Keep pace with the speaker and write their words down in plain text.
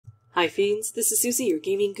Hi Fiends, this is Susie, your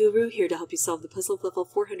gaming guru, here to help you solve the puzzle of level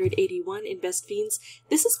 481 in Best Fiends.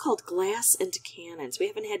 This is called Glass and Cannons. We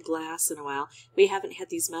haven't had glass in a while. We haven't had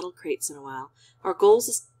these metal crates in a while. Our goal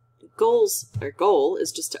is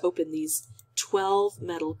just to open these 12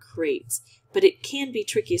 metal crates. But it can be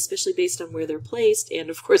tricky, especially based on where they're placed, and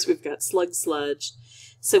of course we've got slug sludge.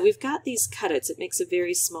 So we've got these cutouts. It makes a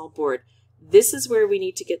very small board. This is where we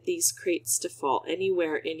need to get these crates to fall,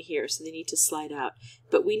 anywhere in here, so they need to slide out.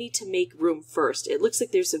 But we need to make room first. It looks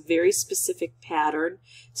like there's a very specific pattern,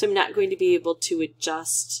 so I'm not going to be able to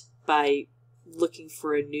adjust by looking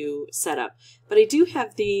for a new setup. But I do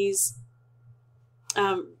have these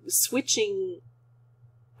switching,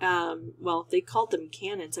 well, they called them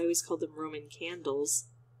cannons. I always called them Roman candles.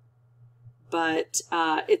 But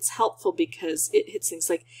it's helpful because it hits things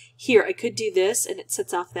like, here, I could do this and it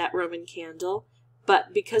sets off that Roman candle,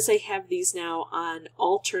 but because I have these now on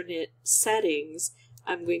alternate settings,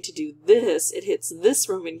 I'm going to do this. It hits this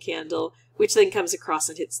Roman candle, which then comes across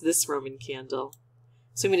and hits this Roman candle.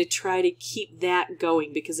 So I'm going to try to keep that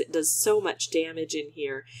going because it does so much damage in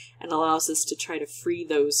here and allows us to try to free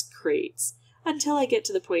those crates until I get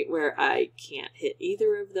to the point where I can't hit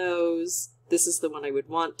either of those. This is the one I would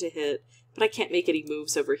want to hit, but I can't make any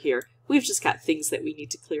moves over here. We've just got things that we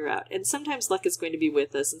need to clear out. And sometimes luck is going to be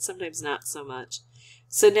with us, and sometimes not so much.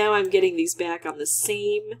 So now I'm getting these back on the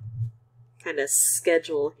same kind of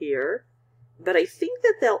schedule here, but I think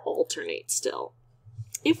that they'll alternate still.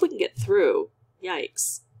 If we can get through.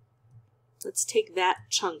 Yikes. Let's take that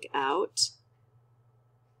chunk out.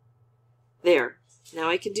 There. Now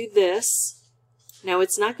I can do this. Now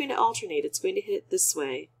it's not going to alternate. It's going to hit it this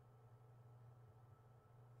way.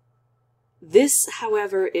 This,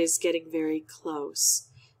 however, is getting very close.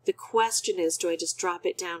 The question is, do I just drop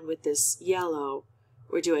it down with this yellow,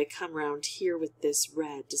 or do I come around here with this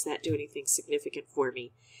red? Does that do anything significant for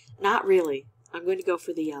me? Not really. I'm going to go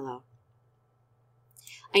for the yellow.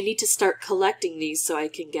 I need to start collecting these so I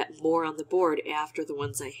can get more on the board after the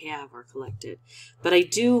ones I have are collected. But I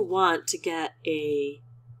do want to get a...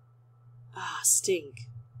 stink.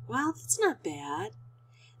 Well, that's not bad.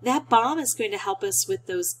 That bomb is going to help us with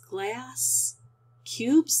those glass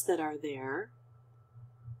cubes that are there.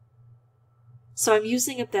 So I'm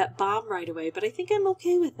using up that bomb right away, but I think I'm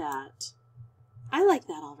okay with that. I like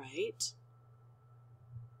that all right.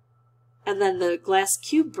 And then the glass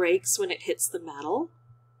cube breaks when it hits the metal.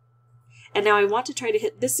 And now I want to try to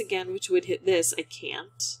hit this again, which would hit this. I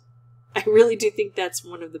can't. I really do think that's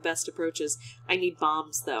one of the best approaches. I need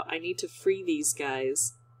bombs, though. I need to free these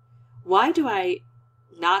guys. Why do I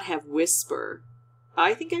not have Whisper?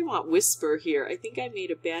 I think I want Whisper here. I think I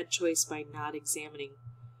made a bad choice by not examining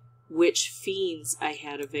which Fiends I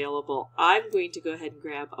had available. I'm going to go ahead and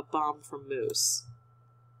grab a bomb from Moose.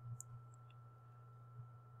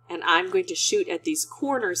 And I'm going to shoot at these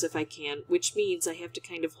corners if I can, which means I have to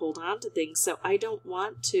kind of hold on to things, so I don't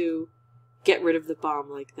want to get rid of the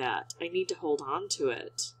bomb like that. I need to hold on to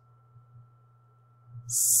it.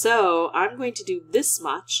 So I'm going to do this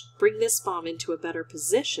much, bring this bomb into a better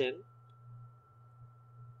position,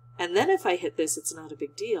 and then if I hit this, it's not a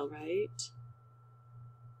big deal, right?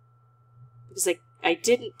 Because I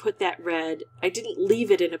didn't put that red, I didn't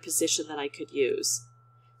leave it in a position that I could use.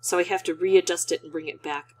 So I have to readjust it and bring it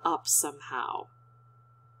back up somehow.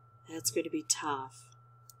 That's going to be tough.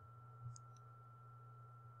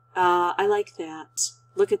 I like that.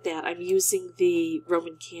 Look at that. I'm using the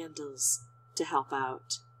Roman candles to help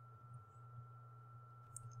out.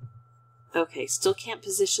 Okay, still can't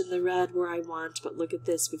position the red where I want, but look at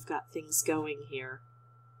this. We've got things going here.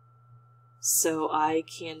 So I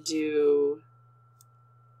can do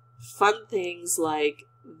fun things like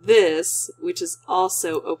this, which is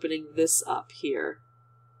also opening this up here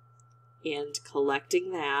and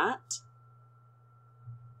collecting that.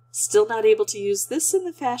 Still not able to use this in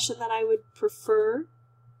the fashion that I would prefer.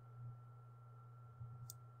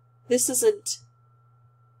 This isn't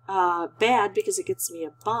bad because it gets me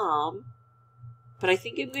a bomb, but I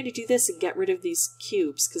think I'm going to do this and get rid of these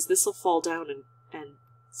cubes because this will fall down and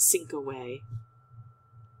sink away.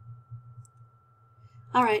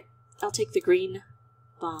 Alright, I'll take the green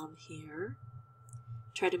bomb here.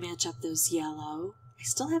 Try to match up those yellow. I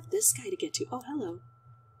still have this guy to get to. Oh, hello.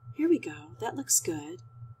 Here we go. That looks good.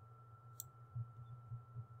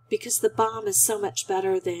 Because the bomb is so much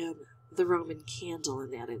better than the Roman candle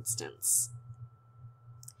in that instance.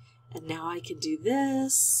 And now I can do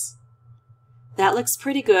this. That looks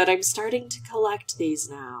pretty good. I'm starting to collect these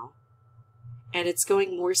now. And it's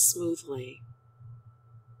going more smoothly.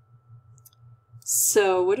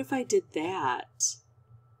 So what if I did that?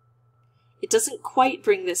 It doesn't quite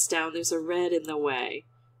bring this down. There's a red in the way.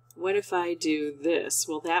 What if I do this?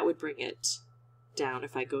 Well, that would bring it down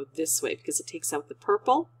if I go this way because it takes out the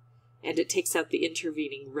purple and it takes out the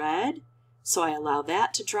intervening red. So I allow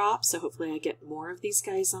that to drop, so hopefully I get more of these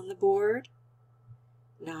guys on the board.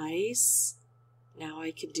 Nice. Now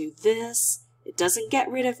I can do this. It doesn't get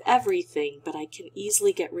rid of everything, but I can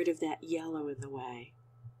easily get rid of that yellow in the way.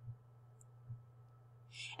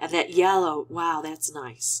 And that yellow, wow, that's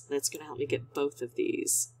nice. That's going to help me get both of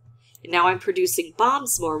these. And now I'm producing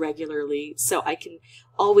bombs more regularly, so I can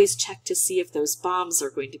always check to see if those bombs are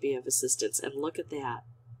going to be of assistance. And look at that.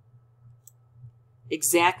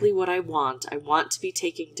 Exactly what I want. I want to be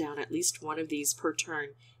taking down at least one of these per turn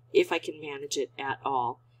if I can manage it at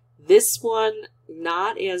all. This one,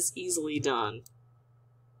 not as easily done,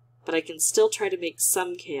 but I can still try to make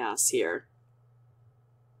some chaos here.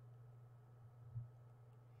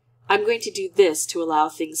 I'm going to do this to allow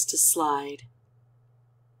things to slide.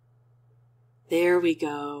 There we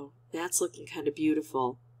go. That's looking kind of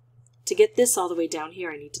beautiful. To get this all the way down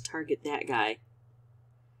here, I need to target that guy.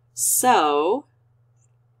 So,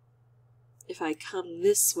 if I come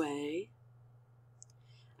this way,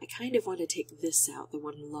 I kind of want to take this out, the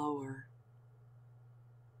one lower.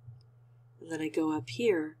 And then I go up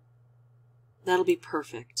here. That'll be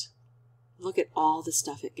perfect. Look at all the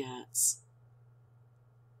stuff it gets.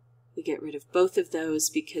 We get rid of both of those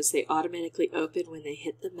because they automatically open when they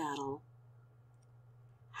hit the metal.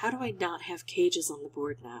 How do I not have cages on the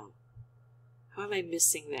board now? How am I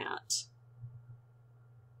missing that?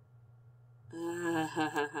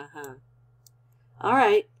 All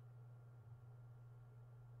right.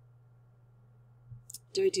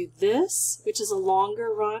 Do I do this, which is a longer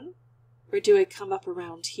run, or do I come up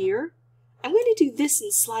around here? I'm going to do this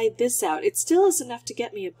and slide this out. It still is enough to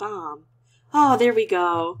get me a bomb. Oh, there we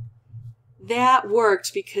go. That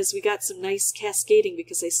worked because we got some nice cascading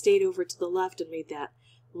because I stayed over to the left and made that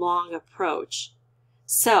long approach.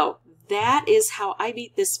 So that is how I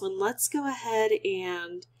beat this one. Let's go ahead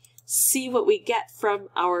and see what we get from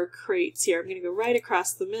our crates here. I'm going to go right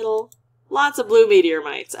across the middle. Lots of blue meteor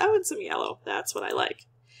mites. Oh, and some yellow. That's what I like.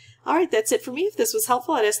 All right, that's it for me. If this was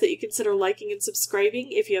helpful, I'd ask that you consider liking and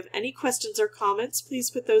subscribing. If you have any questions or comments, please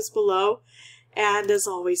put those below. And as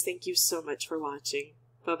always, thank you so much for watching.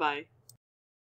 Bye-bye.